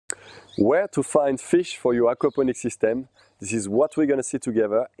Where to find fish for your aquaponics system? This is what we're going to see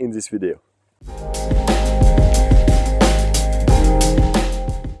together in this video.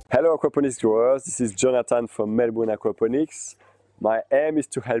 Hello aquaponics growers, this is Jonathan from Melbourne Aquaponics. My aim is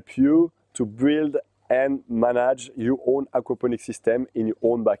to help you to build and manage your own aquaponics system in your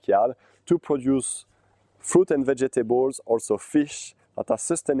own backyard to produce fruit and vegetables, also fish that are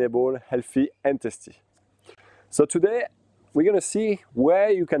sustainable, healthy and tasty. So today we're going to see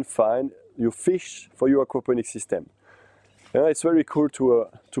where you can find your fish for your aquaponics system. It's very cool to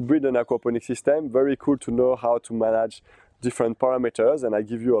build an aquaponics system, very cool to know how to manage different parameters, and I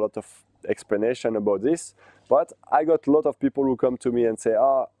give you a lot of explanation about this. But I got a lot of people who come to me and say,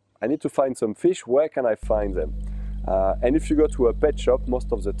 I need to find some fish, where can I find them? And if you go to a pet shop,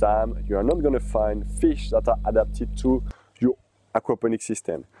 most of the time you are not going to find fish that are adapted to your aquaponics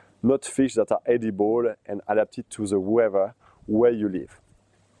system, not fish that are edible and adapted to the weather where you live.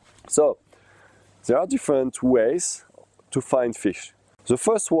 So there are different ways to find fish. The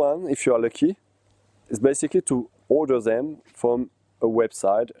first one, if you are lucky, is basically to order them from a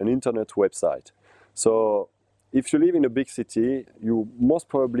website, an internet website. So if you live in a big city, you most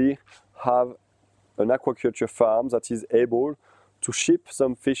probably have an aquaculture farm that is able to ship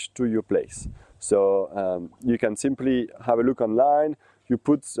some fish to your place. So you can simply have a look online, you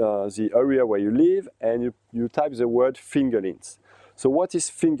put the area where you live, and you type the word fingerlings. So what is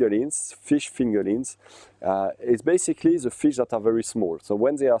fingerlings? Fish fingerlings. It's basically the fish that are very small. So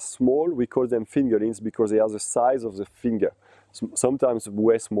when they are small, we call them fingerlings because they are the size of the finger, sometimes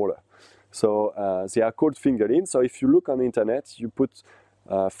way smaller. So they are called fingerlings. So if you look on the internet, you put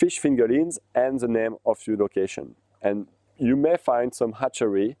fish fingerlings and the name of your location. And you may find some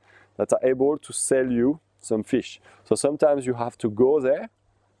hatchery that are able to sell you some fish. So sometimes you have to go there,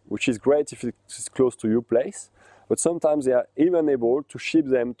 which is great if it's close to your place, but sometimes they are even able to ship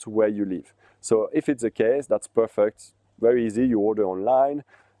them to where you live. So if it's the case, that's perfect, very easy. You order online,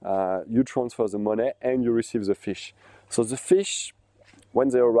 you transfer the money and you receive the fish. So the fish, when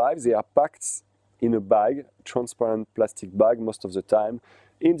they arrive, they are packed in a bag, transparent plastic bag most of the time.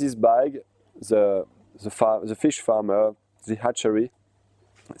 In this bag, the fish farmer, the hatchery,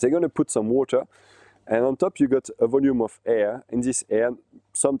 they're going to put some water, and on top you got a volume of air. In this air,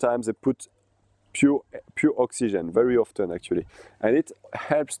 sometimes they put pure oxygen, very often actually, and it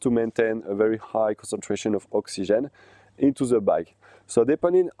helps to maintain a very high concentration of oxygen into the bag. So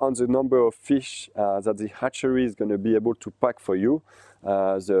depending on the number of fish that the hatchery is going to be able to pack for you,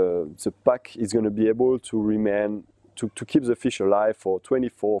 the pack is going to be able to remain, to keep the fish alive for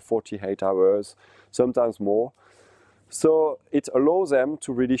 24, 48 hours, sometimes more. So it allows them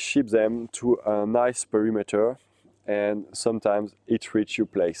to really ship them to a nice perimeter, and sometimes it reaches your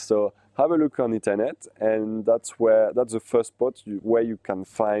place. So have a look on internet, and that's the first spot where you can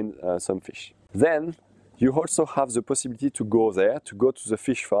find some fish. Then you also have the possibility to go there, to go to the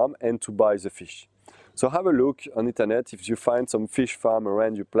fish farm and to buy the fish. So have a look on internet. If you find some fish farm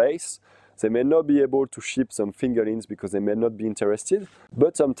around your place, they may not be able to ship some fingerlings because they may not be interested,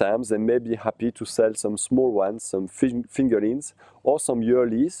 but sometimes they may be happy to sell some small ones, some fingerlings, or some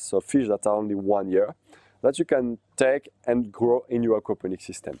yearlies, so fish that are only 1 year, that you can take and grow in your aquaponics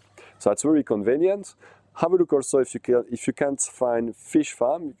system. So it's very convenient. Have a look also, if you can't find fish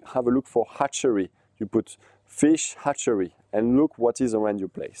farm, have a look for hatchery. You put fish hatchery and look what is around your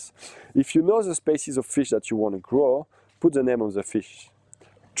place. If you know the species of fish that you want to grow, put the name of the fish.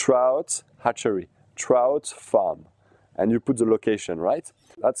 Trout hatchery, trout farm, and you put the location, right?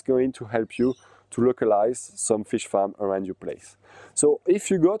 That's going to help you to localize some fish farm around your place. So if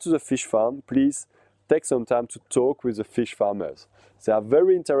you go to the fish farm, please take some time to talk with the fish farmers. They are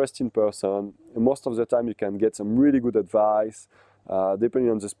very interesting person, and most of the time you can get some really good advice. Depending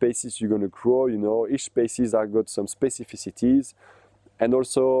on the species you're going to grow, each species has got some specificities, and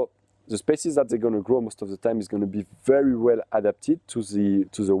also the species that they're going to grow most of the time is going to be very well adapted to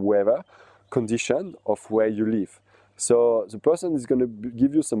the weather condition of where you live. So the person is going to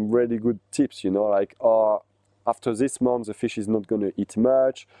give you some really good tips, like, after this month the fish is not going to eat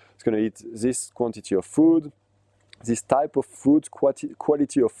much, it's going to eat this quantity of food, this type of food,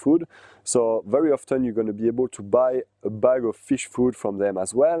 quality of food. So very often you're going to be able to buy a bag of fish food from them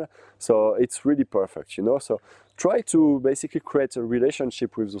as well. So it's really perfect, So try to basically create a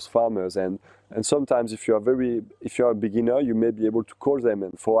relationship with those farmers, and sometimes if you are a beginner, you may be able to call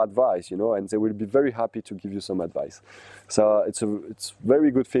them for advice, and they will be very happy to give you some advice. So it's a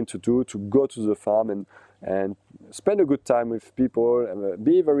very good thing to do, to go to the farm and spend a good time with people, and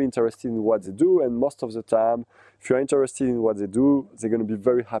be very interested in what they do, and most of the time, if you're interested in what they do, they're going to be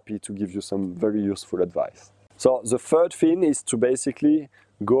very happy to give you some very useful advice. So the third thing is to basically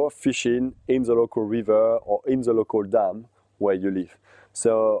go fishing in the local river or in the local dam where you live.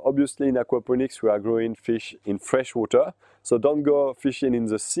 So obviously in aquaponics we are growing fish in fresh water, so don't go fishing in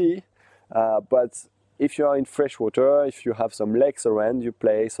the sea, but if you are in fresh water, if you have some lakes around your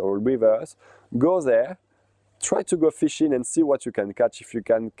place or rivers, go there, try to go fishing and see what you can catch. If you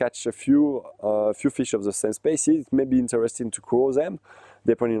can catch a few fish of the same species, it may be interesting to grow them,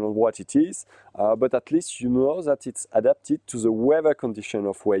 depending on what it is, but at least you know that it's adapted to the weather condition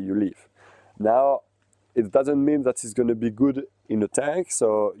of where you live. Now, it doesn't mean that it's going to be good in a tank,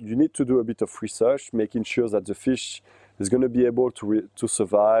 so you need to do a bit of research, making sure that the fish is going to be able to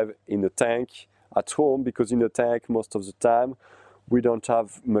survive in a tank at home, because in a tank most of the time we don't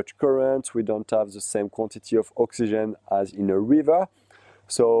have much current, we don't have the same quantity of oxygen as in a river.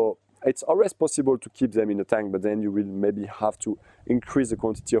 So it's always possible to keep them in a tank, but then you will maybe have to increase the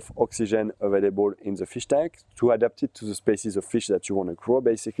quantity of oxygen available in the fish tank to adapt it to the species of fish that you want to grow,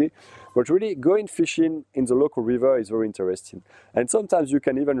 basically. But really, going fishing in the local river is very interesting. And sometimes you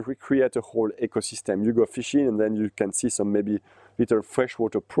can even recreate a whole ecosystem. You go fishing and then you can see some maybe little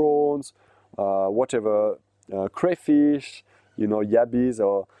freshwater prawns, crayfish, yabbies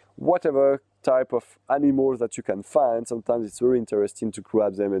or whatever type of animals that you can find. Sometimes it's very interesting to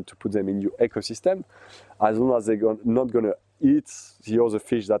grab them and to put them in your ecosystem, as long as they're not going to eat the other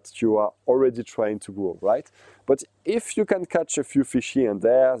fish that you are already trying to grow, right? But if you can catch a few fish here and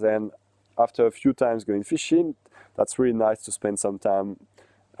there, then after a few times going fishing, that's really nice to spend some time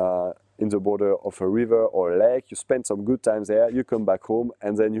in the border of a river or a lake. You spend some good times there, you come back home,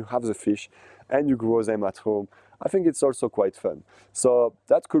 and then you have the fish and you grow them at home. I think it's also quite fun. So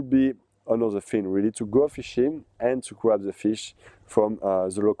that could be another thing, really, to go fishing and to grab the fish from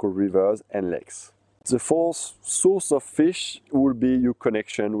the local rivers and lakes. The fourth source of fish will be your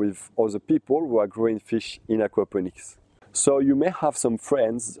connection with other people who are growing fish in aquaponics. So you may have some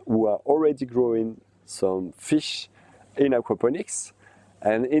friends who are already growing some fish in aquaponics,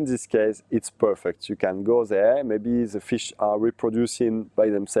 and in this case it's perfect. You can go there, maybe the fish are reproducing by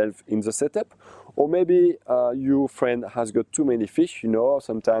themselves in the setup, or maybe your friend has got too many fish.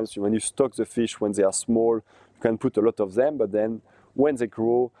 Sometimes when you stock the fish when they are small, you can put a lot of them, but then when they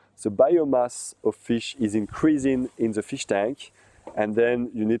grow, the biomass of fish is increasing in the fish tank, and then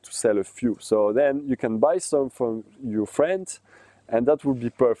you need to sell a few. So then you can buy some from your friend, and that would be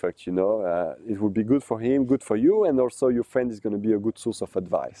perfect, It would be good for him, good for you, and also your friend is going to be a good source of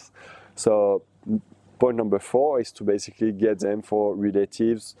advice. So point number 4 is to basically get them for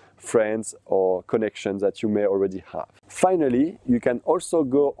relatives, friends, or connections that you may already have. Finally, you can also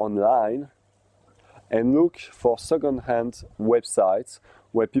go online and look for second-hand websites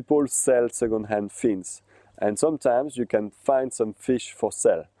where people sell second-hand fins. And sometimes you can find some fish for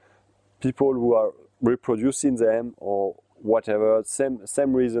sale. People who are reproducing them or whatever,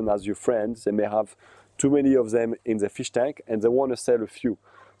 same reason as your friends, they may have too many of them in the fish tank and they want to sell a few.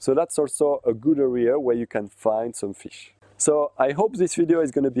 So that's also a good area where you can find some fish. So I hope this video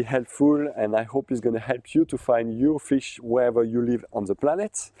is going to be helpful, and I hope it's going to help you to find your fish wherever you live on the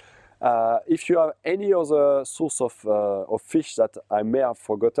planet. If you have any other source of fish that I may have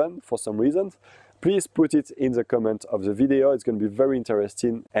forgotten for some reason, please put it in the comment of the video. It's going to be very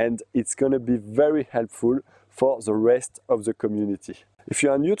interesting and it's going to be very helpful for the rest of the community. If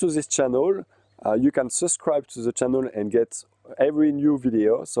you are new to this channel, you can subscribe to the channel and get every new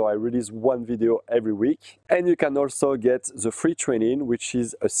video. So I release one video every week. And you can also get the free training, which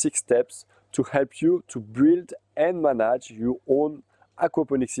is 6 steps to help you to build and manage your own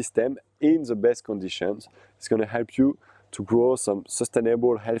aquaponics system in the best conditions. It's going to help you to grow some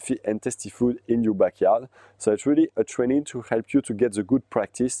sustainable, healthy and tasty food in your backyard. So it's really a training to help you to get the good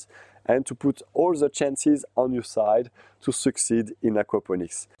practice and to put all the chances on your side to succeed in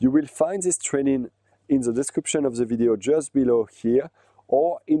aquaponics. You will find this training in the description of the video just below here,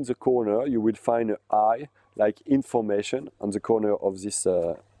 or in the corner you will find an I, like information, on the corner of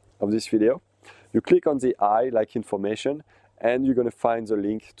this video. You click on the I, like information, and you're going to find the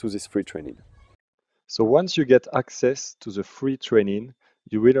link to this free training. So once you get access to the free training,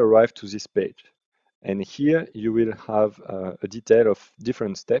 you will arrive to this page. And here you will have a detail of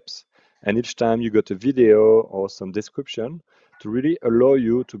different steps. And each time you got a video or some description to really allow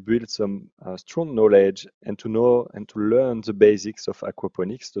you to build some strong knowledge and to know and to learn the basics of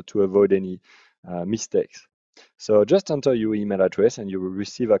aquaponics to avoid any mistakes. So just enter your email address and you will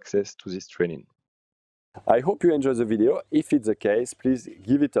receive access to this training. I hope you enjoyed the video. If it's the case, please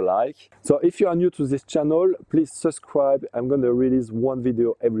give it a like. So if you are new to this channel, please subscribe. I'm going to release one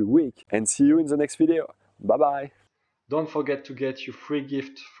video every week, and see you in the next video. Bye bye. Don't forget to get your free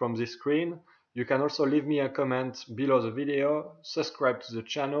gift from this screen. You can also leave me a comment below the video, subscribe to the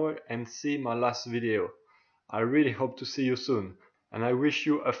channel and see my last video. I really hope to see you soon, and I wish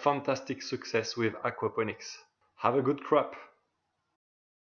you a fantastic success with aquaponics. Have a good crop!